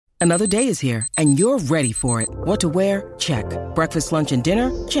Another day is here, and you're ready for it. What to wear? Check. Breakfast, lunch, and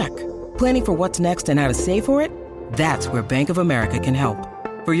dinner? Check. Planning for what's next and how to save for it? That's where Bank of America can help.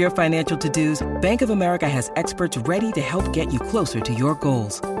 For your financial to-dos, Bank of America has experts ready to help get you closer to your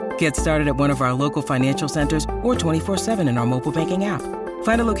goals. Get started at one of our local financial centers or 24/7 in our mobile banking app.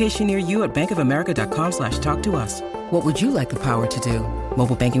 Find a location near you at bankofamerica.com/talktous. What would you like the power to do?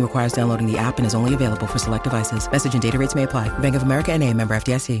 Mobile banking requires downloading the app and is only available for select devices. Message and data rates may apply. Bank of America N.A., member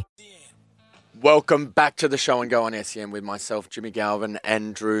FDIC. Welcome back to the show and go on SEN with myself, Jimmy Galvin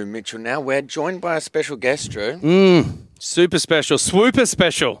and Drew Mitchell. Now we're joined by a special guest, Drew. Super special, swooper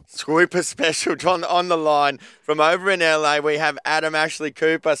special. Swooper special on the line from over in LA. We have Adam Ashley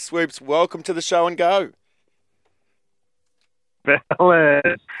Cooper. Swoops, welcome to the show and go.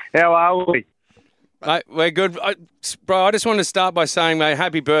 Fellas, how are we? Mate, we're good. Bro, I just want to start by saying, mate,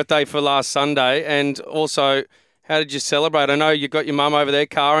 happy birthday for last Sunday. And also, how did you celebrate? I know you got your mum over there,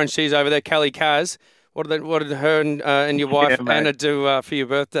 Cara, and she's over there, Callie Kaz. What did her and your wife, Anna, do for your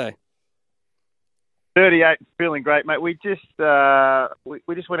birthday? 38, feeling great, mate. We just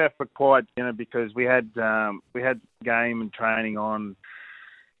we just went out for a quiet dinner because we had game and training on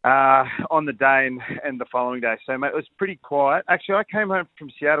the day and the following day. So, mate, it was pretty quiet. Actually, I came home from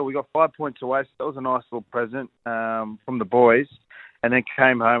Seattle. We got 5 points away, so that was a nice little present from the boys. And then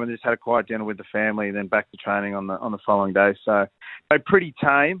came home and just had a quiet dinner with the family, and then back to training on the following day. So, pretty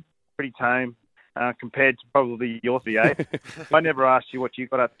tame compared to probably your 38. I never asked you what you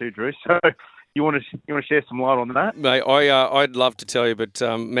got up to, Drew. So, you want to share some light on that, mate? I'd love to tell you, but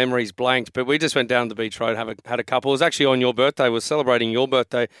memories blanked. But we just went down to the beach road, had a couple. It was actually on your birthday. We're celebrating your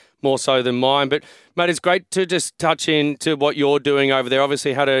birthday more so than mine. But mate, it's great to just touch into what you're doing over there.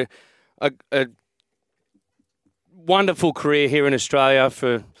 Obviously, had a wonderful career here in Australia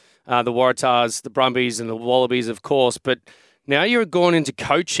for the Waratahs, the Brumbies and the Wallabies, of course. But now you're going into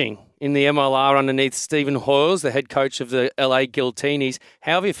coaching in the MLR underneath Stephen Hoyles, the head coach of the LA Giltinis.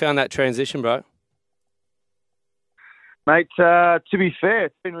 How have you found that transition, bro? Mate, to be fair,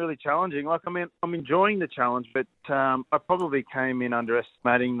 it's been really challenging. Like, I mean, I'm enjoying the challenge, but I probably came in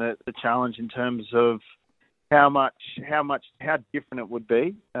underestimating the challenge in terms of how different it would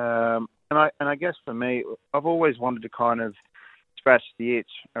be. And I guess for me, I've always wanted to kind of scratch the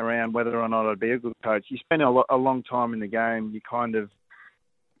itch around whether or not I'd be a good coach. You spend a long time in the game. You kind of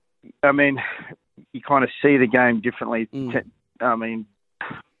see the game differently. Depending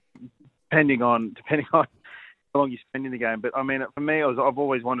on how long you spend in the game. But I mean, for me, I've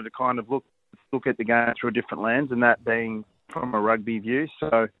always wanted to kind of look at the game through a different lens, and that being from a rugby view.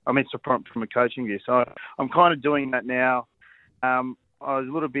 So from a coaching view. So I'm kind of doing that now. I was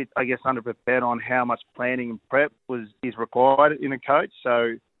a little bit, I guess, underprepared on how much planning and prep is required in a coach.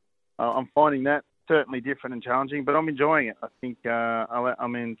 So I'm finding that certainly different and challenging, but I'm enjoying it. I think,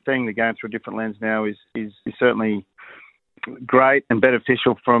 seeing the game through a different lens now is certainly great and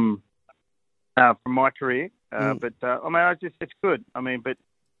beneficial from my career. It's good. But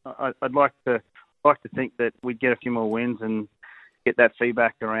I'd like to think that we'd get a few more wins and get that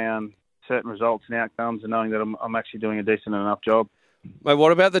feedback around certain results and outcomes, and knowing that I'm actually doing a decent enough job. Mate,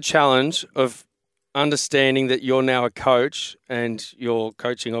 what about the challenge of understanding that you're now a coach and you're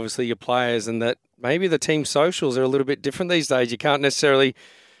coaching, obviously, your players, and that maybe the team socials are a little bit different these days? You can't necessarily,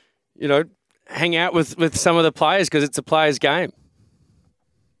 hang out with some of the players because it's a player's game.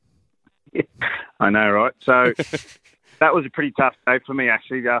 Yeah, I know, right? So that was a pretty tough day for me,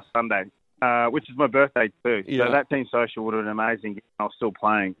 actually, last Sunday, which is my birthday too. Yeah. So that team social would have been amazing if I was still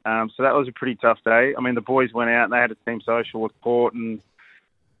playing. So that was a pretty tough day. I mean, the boys went out and they had a team social with Port and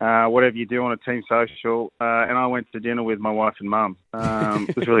whatever you do on a team social. And I went to dinner with my wife and mum.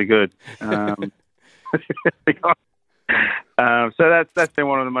 It was really good. So that's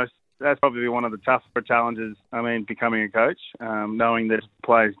been that's probably one of the tougher challenges. I mean, becoming a coach, knowing that it's a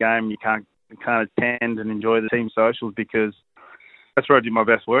player's game, you can't attend and enjoy the team socials because that's where I do my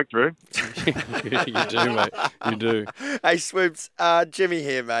best work, Drew. You do, mate. You do. Hey, Swoops, Jimmy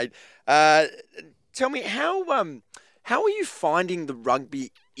here, mate. Tell me, how are you finding the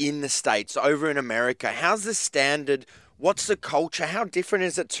rugby in the States, over in America? How's the standard? What's the culture? How different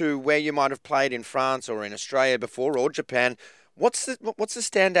is it to where you might have played in France or in Australia before, or Japan? What's the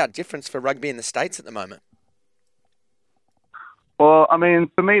standout difference for rugby in the States at the moment? Well, I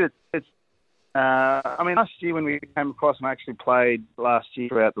mean, for me, it's last year when we came across and actually played last year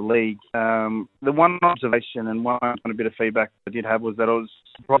throughout the league, the one observation and one bit of feedback I did have was that it was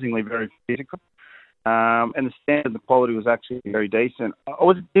surprisingly very physical. And the standard and the quality was actually very decent.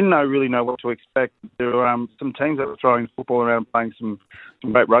 Didn't really know what to expect. There were some teams that were throwing football around, playing some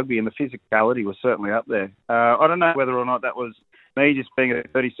great rugby, and the physicality was certainly up there. I don't know whether or not that was me just being a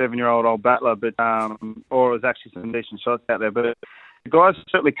 37-year-old old battler, but or it was actually some decent shots out there. But the guys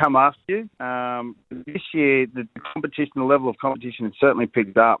certainly come after you. This year, the competition, the level of competition has certainly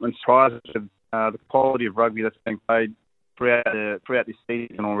picked up, and surprised with the quality of rugby that's being played throughout this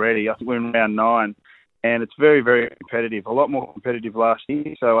season already. I think we're in round 9, and it's very, very competitive. A lot more competitive last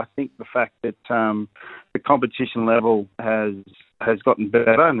year. So I think the fact that the competition level has gotten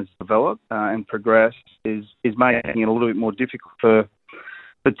better and has developed and progressed is making it a little bit more difficult for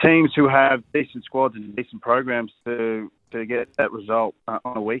teams who have decent squads and decent programs to get that result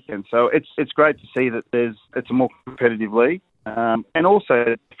on a weekend. So it's great to see that it's a more competitive league, and also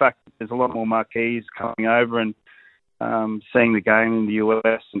the fact that there's a lot more marquees coming over and seeing the game in the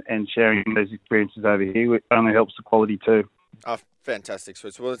US and sharing those experiences over here, it only helps the quality too. Oh, fantastic,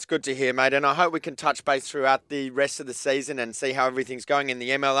 Switz. Well, it's good to hear, mate, and I hope we can touch base throughout the rest of the season and see how everything's going in the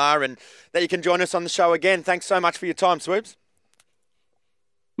MLR, and that you can join us on the show again. Thanks so much for your time, Swoops.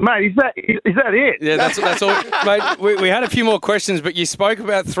 Mate, is that it? Yeah, that's all. Mate, we had a few more questions, but you spoke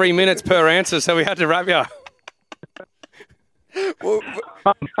about 3 minutes per answer, so we had to wrap you up.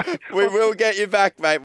 We will get you back, mate.